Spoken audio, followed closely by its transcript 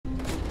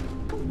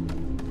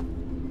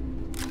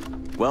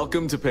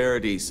Welcome to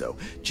Paradiso.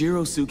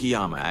 Jiro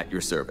Sukiyama at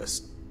your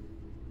service.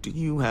 Do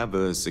you have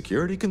a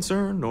security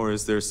concern, or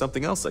is there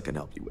something else I can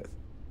help you with?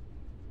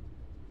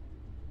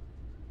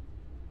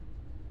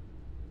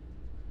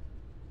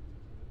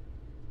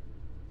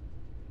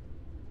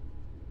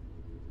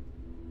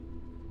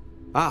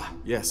 Ah,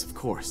 yes, of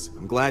course.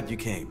 I'm glad you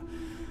came.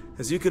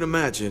 As you can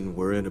imagine,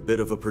 we're in a bit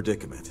of a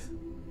predicament.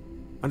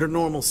 Under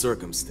normal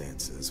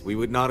circumstances, we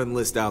would not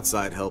enlist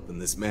outside help in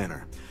this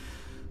manner.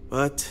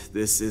 But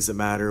this is a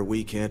matter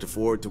we can't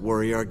afford to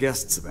worry our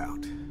guests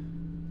about.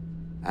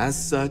 As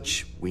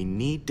such, we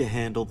need to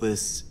handle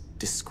this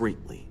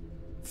discreetly.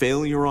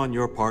 Failure on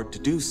your part to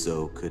do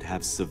so could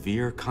have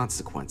severe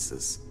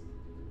consequences.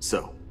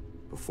 So,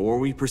 before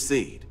we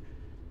proceed,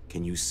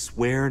 can you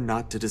swear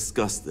not to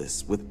discuss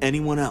this with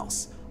anyone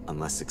else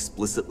unless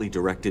explicitly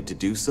directed to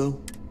do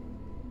so?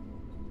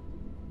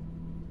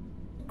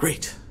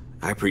 Great.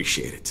 I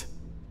appreciate it.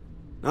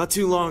 Not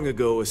too long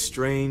ago, a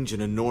strange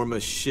and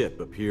enormous ship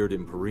appeared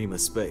in Parima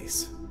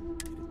space.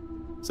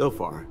 So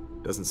far,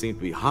 it doesn't seem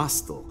to be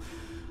hostile,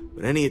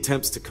 but any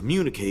attempts to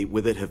communicate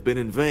with it have been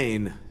in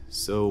vain,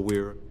 so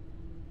we're...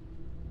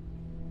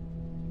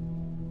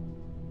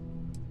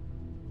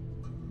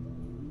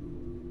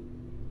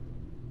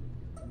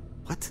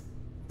 What?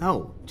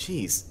 No,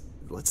 jeez.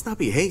 Let's not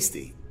be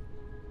hasty.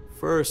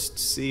 First,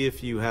 see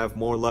if you have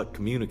more luck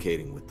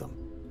communicating with them.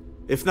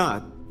 If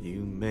not,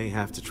 you may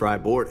have to try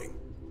boarding.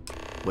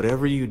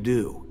 Whatever you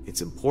do, it's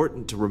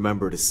important to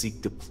remember to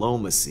seek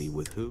diplomacy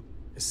with who.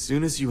 As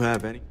soon as you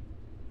have any...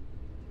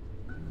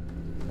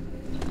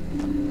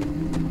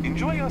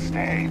 Enjoy your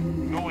stay,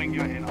 knowing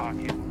you're in our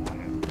empire.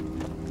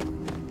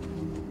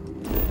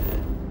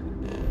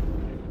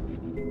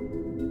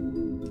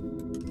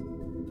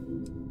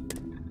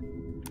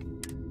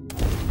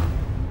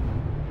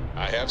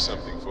 I have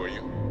something for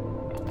you.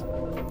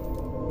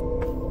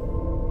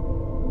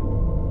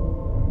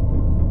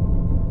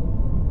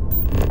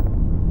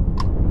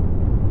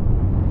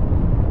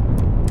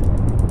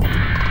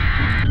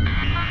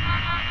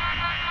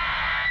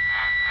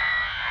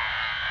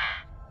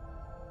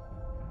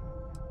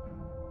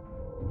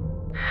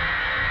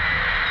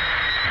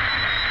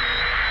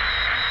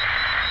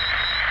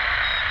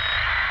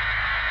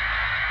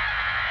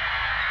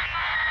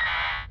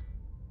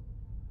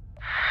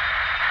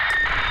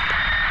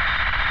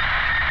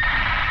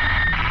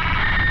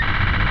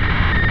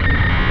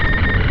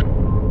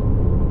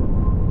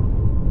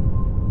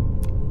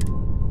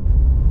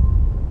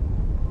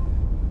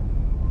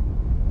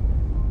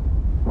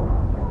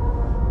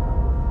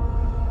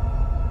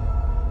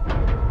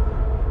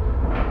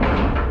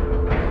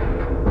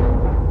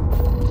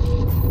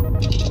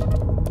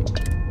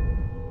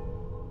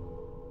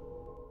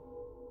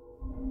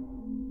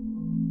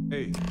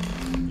 Hey,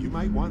 you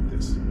might want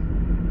this.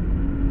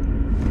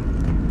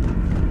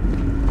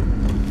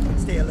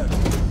 Stay alert.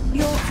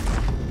 You're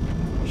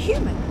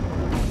human.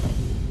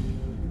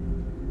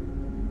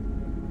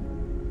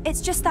 It's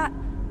just that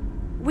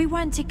we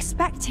weren't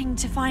expecting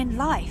to find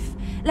life,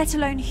 let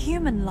alone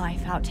human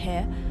life out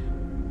here.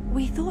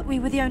 We thought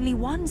we were the only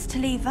ones to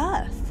leave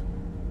Earth.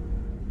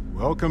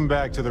 Welcome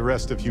back to the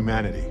rest of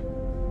humanity.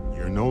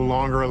 You're no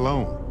longer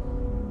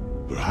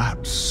alone.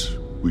 Perhaps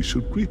we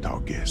should greet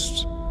our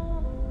guests.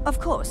 Of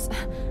course.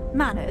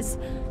 Manners.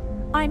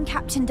 I'm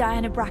Captain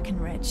Diana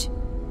Brackenridge.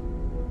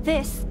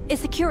 This is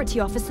Security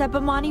Officer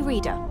Bomani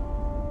Reader.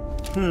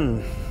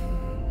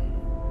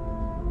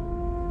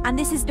 And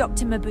this is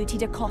Dr. Mabuti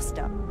da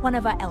Costa, one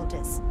of our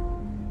elders.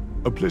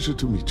 A pleasure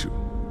to meet you.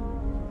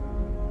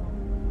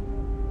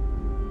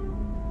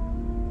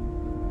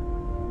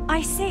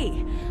 I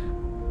see.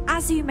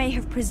 As you may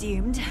have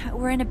presumed,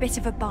 we're in a bit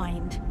of a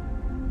bind.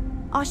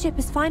 Our ship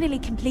has finally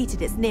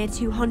completed its near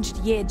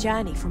 200-year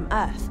journey from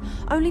Earth,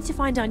 only to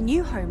find our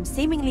new home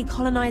seemingly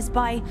colonized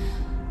by...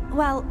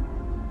 well,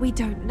 we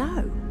don't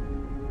know.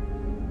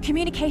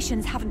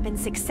 Communications haven't been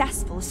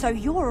successful, so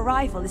your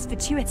arrival is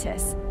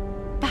fortuitous.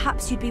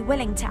 Perhaps you'd be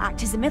willing to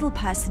act as a middle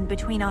person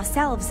between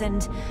ourselves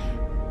and...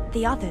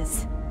 the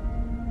others.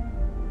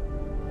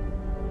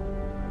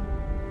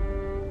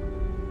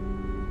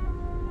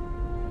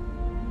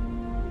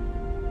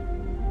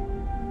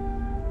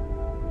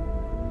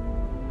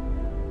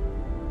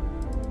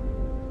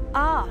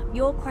 Ah,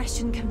 your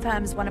question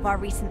confirms one of our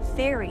recent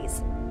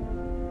theories.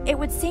 It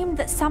would seem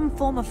that some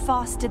form of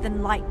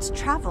faster-than-light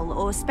travel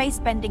or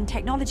space-bending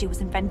technology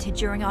was invented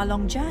during our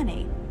long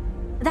journey.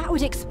 That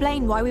would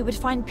explain why we would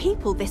find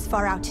people this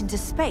far out into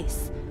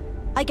space.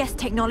 I guess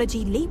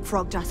technology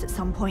leapfrogged us at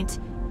some point.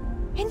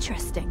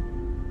 Interesting.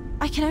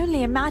 I can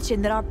only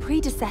imagine that our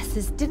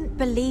predecessors didn't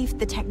believe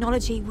the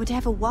technology would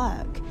ever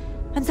work,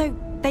 and so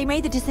they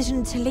made the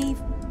decision to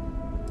leave.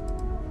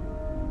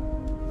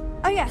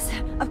 Oh yes,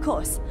 of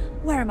course.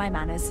 Where are my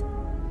manners?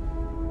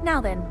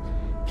 Now then,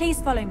 please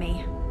follow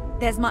me.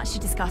 There's much to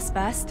discuss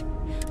first.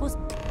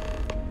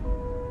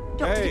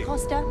 Dr. Da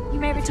Costa, you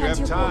may return to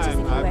your quarters if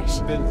you wish.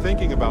 I've been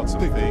thinking about some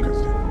things.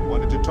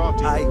 Wanted to talk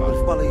to you I about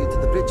will follow you to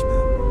the bridge,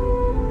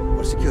 ma'am.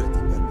 For security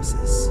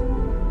purposes.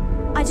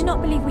 I I do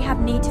not believe we have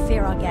need to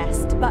fear our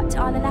guest, but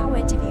I'll allow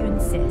it if you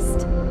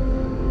insist.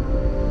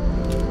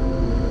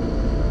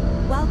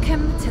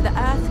 Welcome to the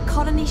Earth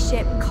colony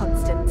ship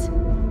Constant.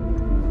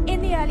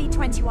 In the early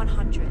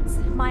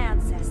 2100s, my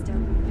ancestor,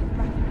 Rupert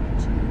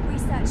Breckenridge,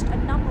 researched a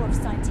number of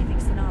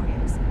scientific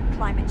scenarios: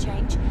 climate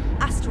change,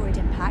 asteroid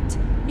impact,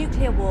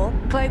 nuclear war,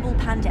 global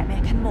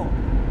pandemic, and more.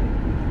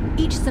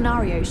 Each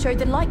scenario showed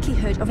the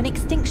likelihood of an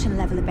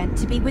extinction-level event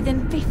to be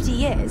within 50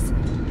 years.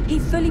 He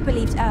fully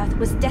believed Earth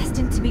was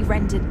destined to be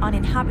rendered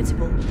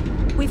uninhabitable.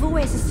 We've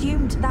always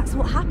assumed that's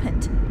what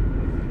happened.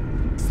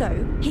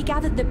 So, he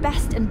gathered the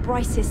best and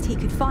brightest he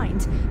could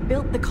find,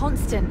 built the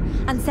Constant,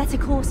 and set a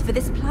course for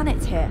this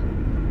planet here.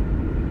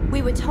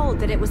 We were told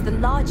that it was the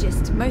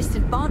largest, most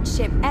advanced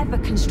ship ever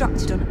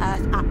constructed on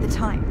Earth at the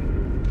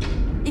time.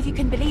 If you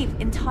can believe,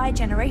 entire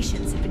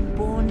generations have been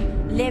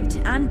born, lived,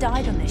 and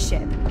died on this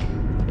ship.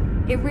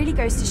 It really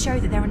goes to show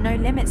that there are no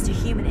limits to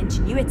human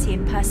ingenuity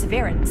and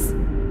perseverance.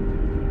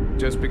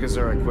 Just because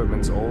our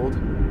equipment's old,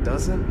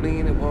 doesn't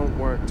mean it won't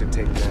work to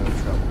take down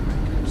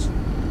troublemakers.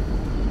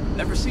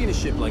 Never seen a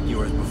ship like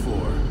yours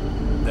before.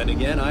 Then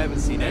again, I haven't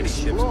seen any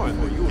ships Exploring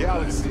before the you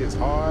galaxy is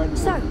hard.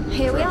 So,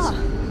 here we Trust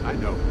are. me, I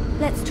know.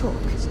 Let's talk.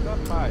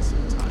 Stop by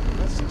sometime.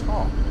 Let's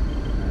talk.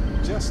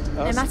 Just us.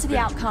 No matter the adventurers.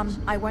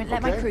 outcome, I won't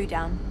let my Okay? crew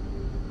down.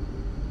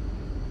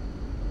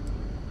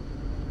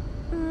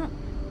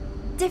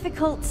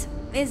 Difficult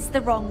is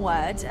the wrong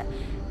word.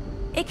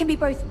 It can be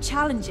both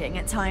challenging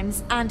at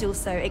times and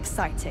also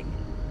exciting.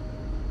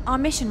 Our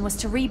mission was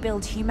to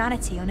rebuild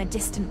humanity on a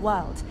distant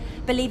world,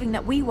 believing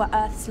that we were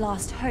Earth's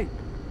last hope.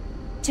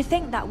 To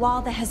think that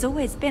while there has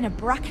always been a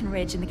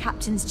Breckenridge in the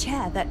captain's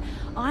chair, that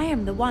I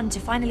am the one to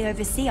finally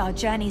oversee our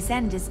journey's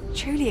end is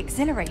truly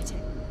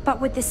exhilarating.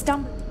 But with this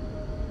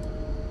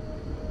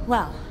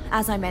well,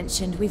 as I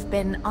mentioned, we've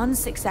been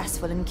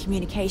unsuccessful in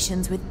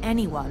communications with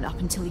anyone up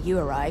until you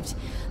arrived,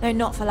 though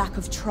not for lack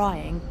of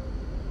trying.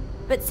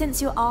 But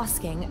since you're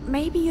asking,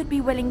 maybe you'd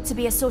be willing to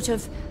be a sort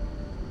of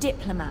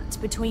diplomat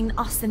between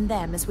us and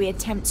them as we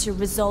attempt to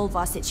resolve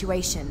our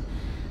situation.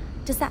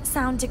 Does that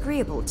sound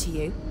agreeable to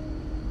you?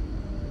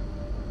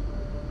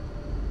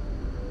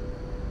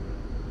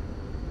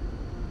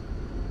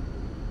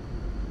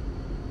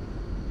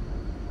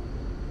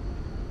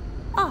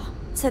 Ah,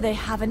 so they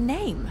have a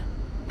name.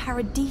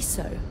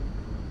 Paradiso.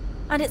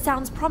 And it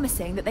sounds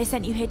promising that they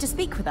sent you here to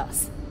speak with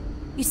us.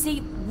 You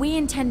see, we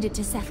intended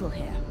to settle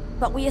here,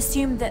 but we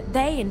assumed that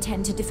they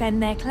intend to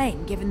defend their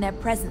claim given their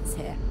presence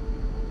here.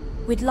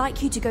 We'd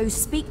like you to go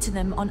speak to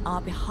them on our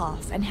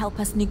behalf and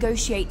help us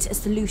negotiate a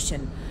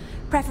solution,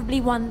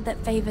 preferably one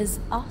that favors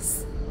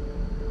us.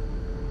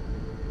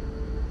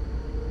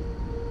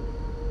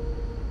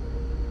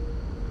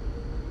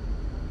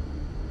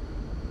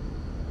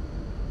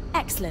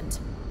 Excellent.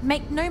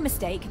 Make no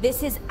mistake,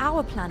 this is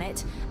our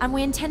planet, and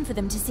we intend for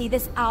them to see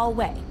this our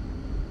way.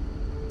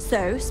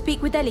 So,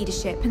 speak with their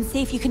leadership and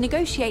see if you can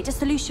negotiate a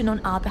solution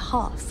on our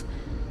behalf.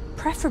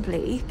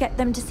 Preferably, get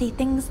them to see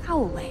things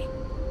our way.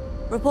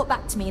 Report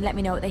back to me and let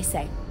me know what they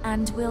say,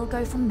 and we'll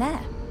go from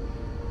there.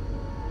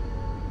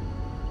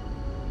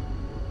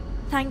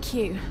 Thank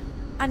you,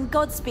 and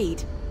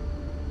Godspeed.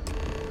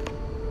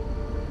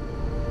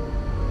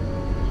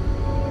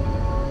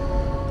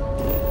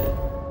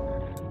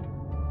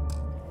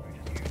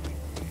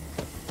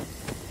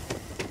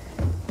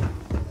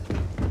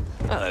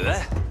 Hello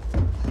there.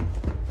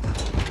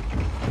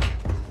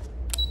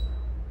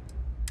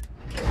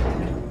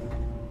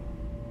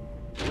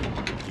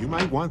 You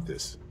might want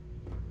this.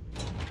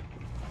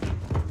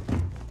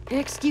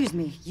 Excuse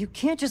me, you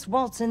can't just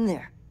waltz in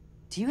there.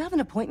 Do you have an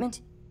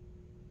appointment?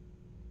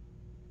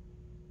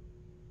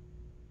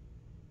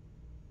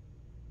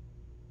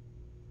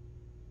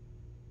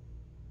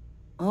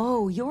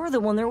 Oh, you're the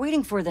one they're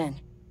waiting for then.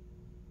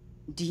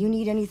 Do you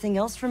need anything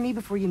else from me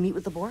before you meet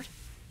with the board?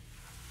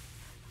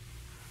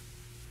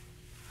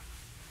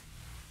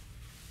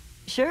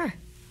 Sure.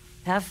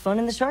 Have fun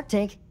in the shark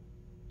tank.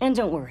 And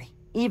don't worry,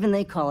 even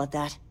they call it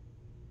that.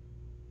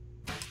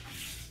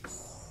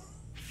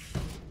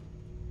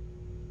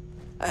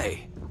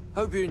 Hey,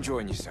 hope you're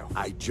enjoying yourself.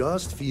 I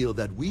just feel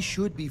that we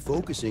should be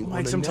focusing on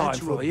Make the some time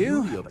natural for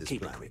you. beauty of this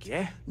Keep it planet, quick,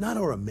 yeah? not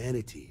our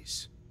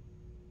amenities.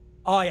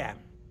 I am.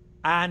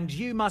 And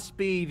you must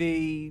be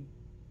the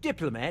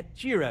diplomat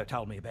Giro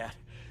told me about.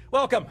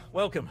 Welcome,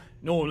 welcome.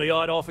 Normally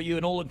I'd offer you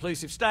an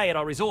all-inclusive stay at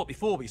our resort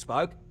before we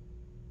spoke.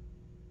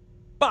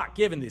 But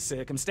given the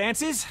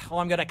circumstances,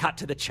 I'm gonna cut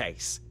to the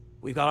chase.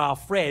 We've got our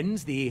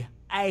friends, the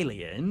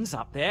aliens,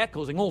 up there,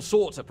 causing all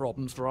sorts of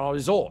problems for our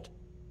resort.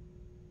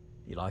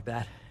 You like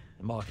that?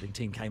 The marketing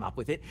team came up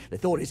with it. The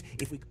thought is,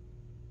 if we...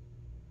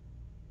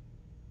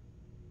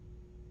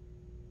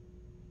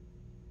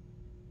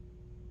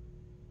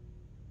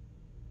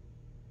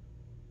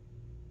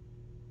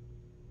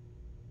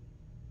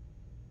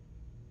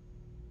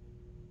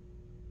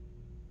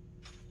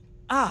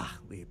 Ah,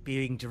 we're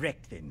being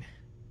direct then.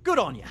 Good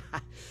on you.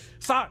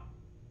 So...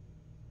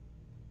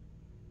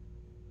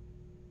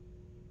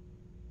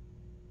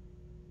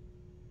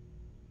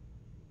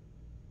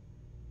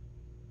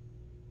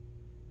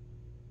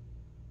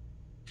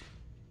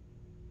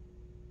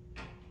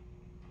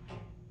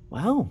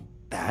 Well,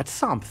 that's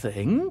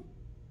something.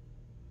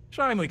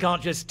 Shame we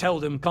can't just tell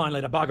them kindly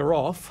to bugger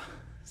off.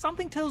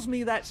 Something tells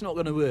me that's not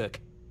going to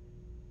work.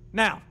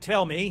 Now,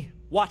 tell me,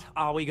 what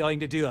are we going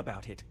to do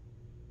about it?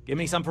 Give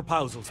me some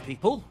proposals,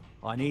 people.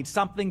 I need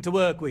something to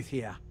work with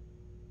here.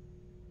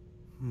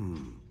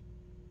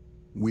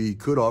 We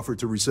could offer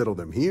to resettle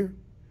them here.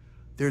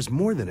 There's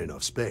more than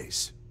enough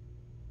space.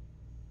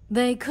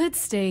 They could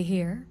stay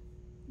here,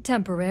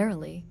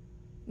 temporarily,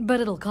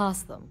 but it'll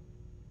cost them.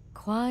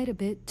 Quite a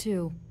bit,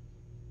 too.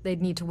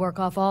 They'd need to work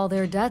off all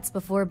their debts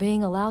before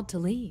being allowed to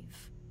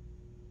leave.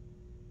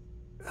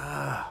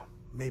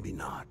 Maybe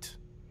not.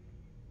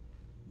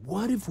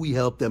 What if we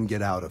help them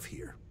get out of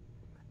here?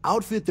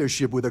 Outfit their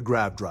ship with a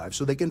grav drive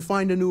so they can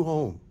find a new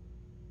home.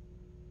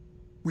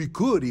 We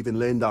could even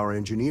lend our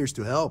engineers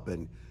to help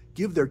and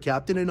give their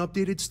captain an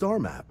updated star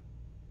map.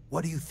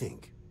 What do you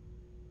think?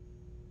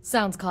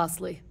 Sounds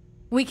costly.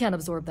 We can't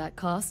absorb that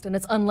cost, and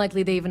it's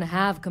unlikely they even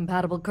have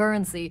compatible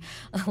currency,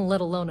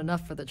 let alone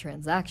enough for the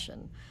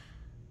transaction.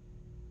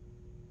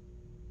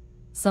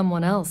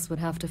 Someone else would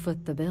have to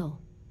foot the bill.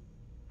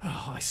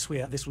 Oh, I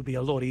swear this would be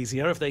a lot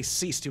easier if they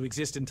ceased to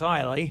exist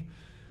entirely.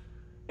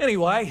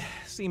 Anyway,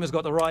 Seema's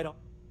got the right...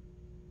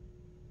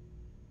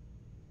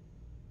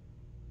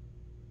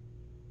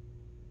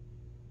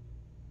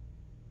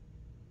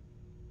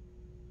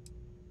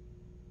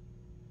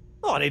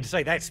 Oh, I didn't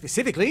say that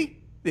specifically.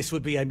 This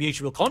would be a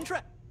mutual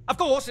contract. Of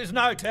course, there's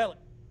no telling.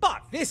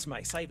 But this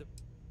may say that...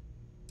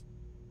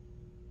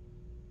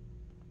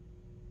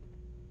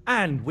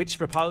 And which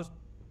proposal?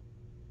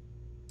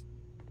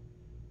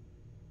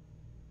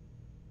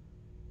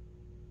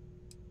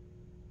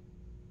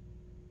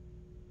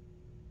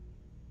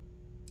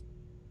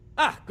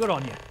 Ah, good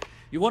on you.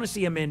 You want to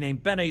see a man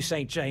named Benny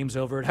St. James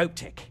over at Hope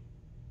Tech.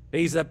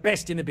 He's the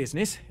best in the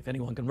business. If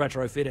anyone can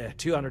retrofit a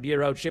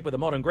 200-year-old ship with a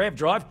modern grav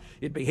drive,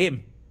 it'd be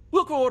him.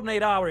 We'll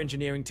coordinate our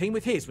engineering team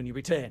with his when you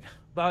return,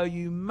 though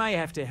you may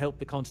have to help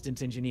the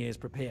Constance engineers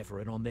prepare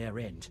for it on their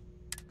end.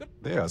 Good.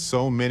 There are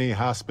so many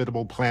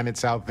hospitable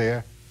planets out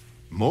there.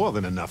 More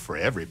than enough for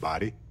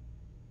everybody.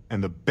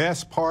 And the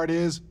best part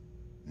is,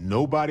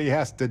 nobody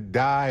has to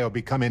die or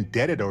become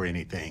indebted or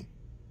anything.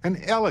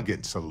 An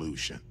elegant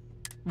solution.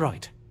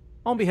 Right.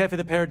 On behalf of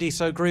the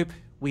Paradiso Group,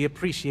 we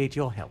appreciate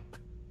your help.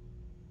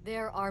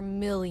 There are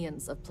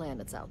millions of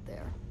planets out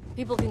there.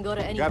 People can go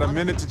to any... Got a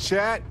minute to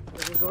chat?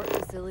 The resort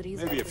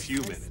facilities... Maybe a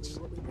few minutes.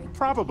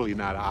 Probably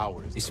not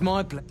hours. It's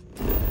my pleasure.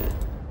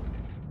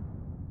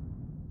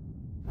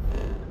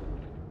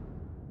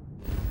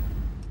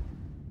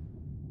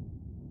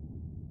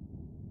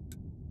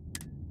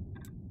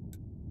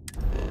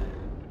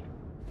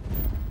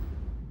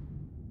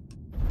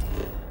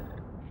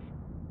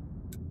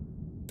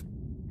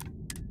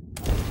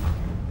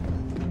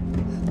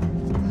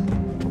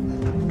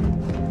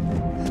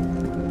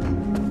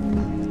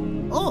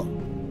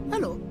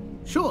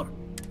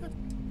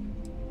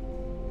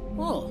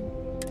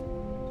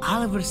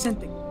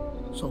 Something.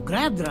 So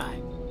grab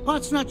drive. Oh,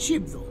 it's not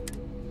cheap though.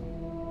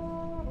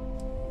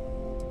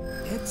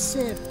 It's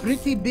a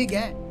pretty big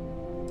ad.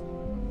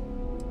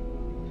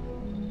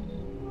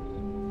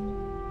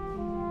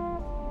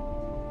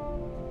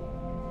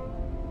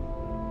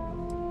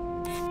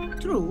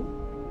 True.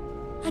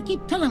 I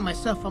keep telling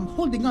myself I'm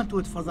holding on to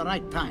it for the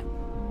right time.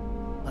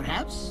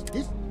 Perhaps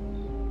this...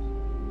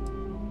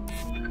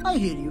 I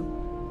hear you.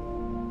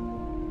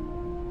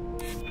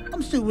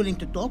 I'm still willing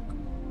to talk.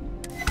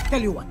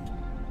 Tell you what.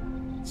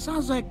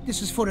 Sounds like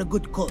this is for a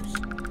good cause.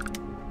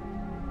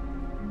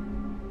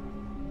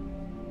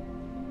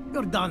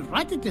 You're darn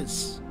right it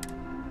is.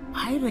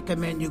 I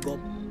recommend you go.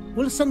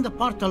 We'll send the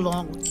part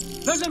along.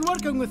 Pleasure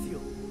working with you.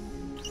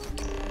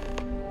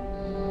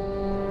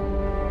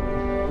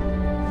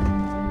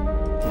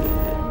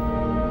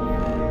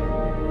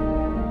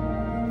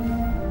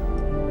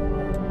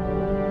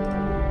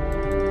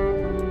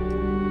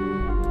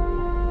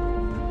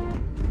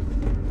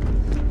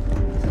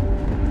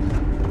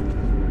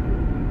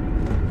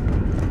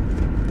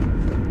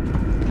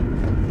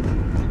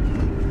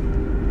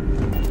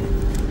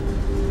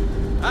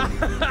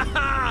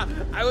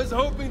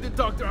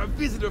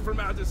 Visitor from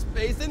outer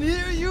space, and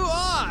here you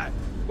are!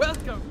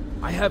 Welcome!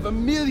 I have a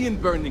million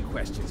burning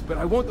questions, but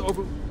I won't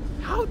over...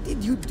 How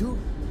did you do?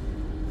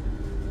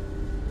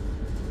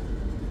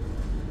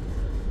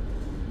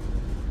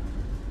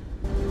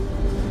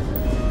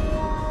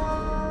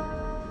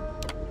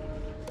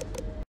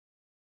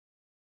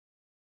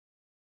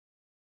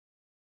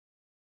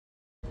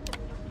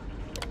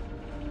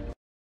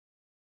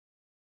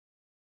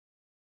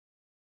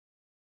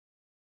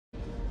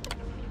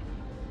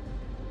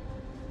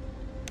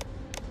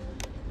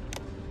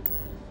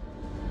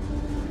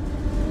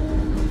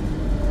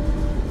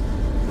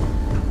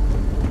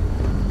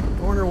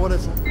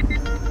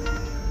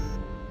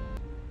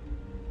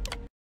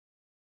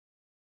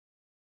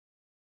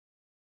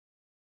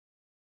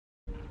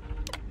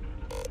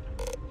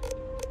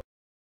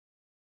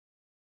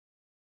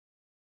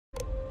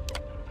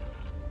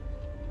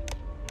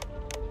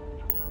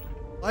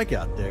 Like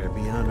out there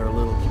beyond our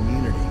little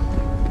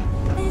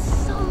community. There's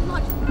so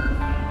much...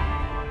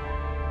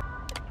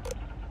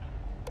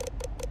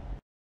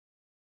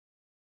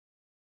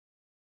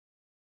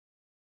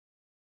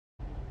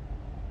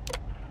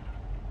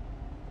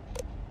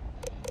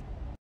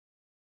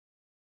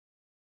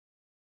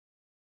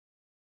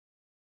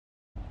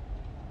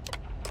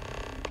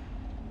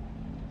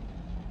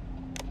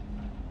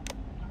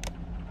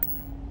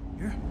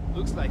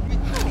 Looks like we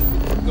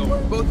go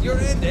for both your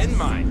end and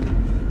mine.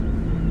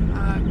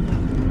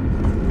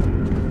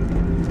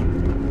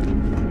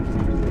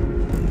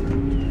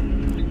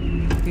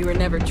 We were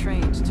never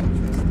trained to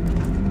trust.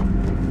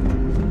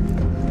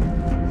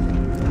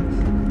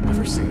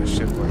 Never seen a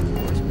ship like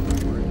yours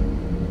before.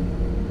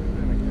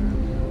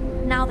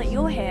 Now that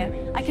you're here,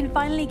 I can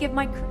finally give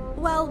my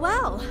Well,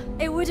 well.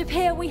 It would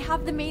appear we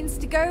have the means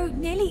to go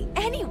nearly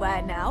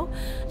anywhere now.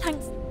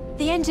 Thanks.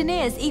 The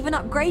engineers even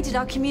upgraded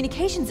our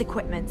communications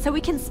equipment so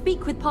we can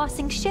speak with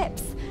passing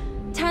ships.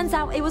 Turns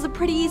out it was a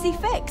pretty easy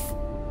fix.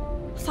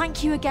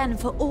 Thank you again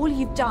for all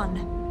you've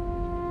done.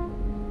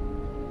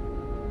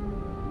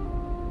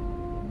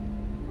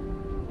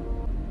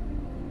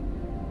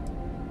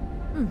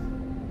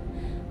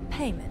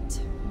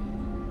 Payment.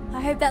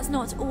 I hope that's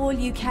not all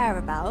you care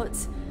about.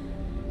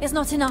 It's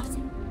not enough.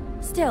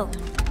 Still,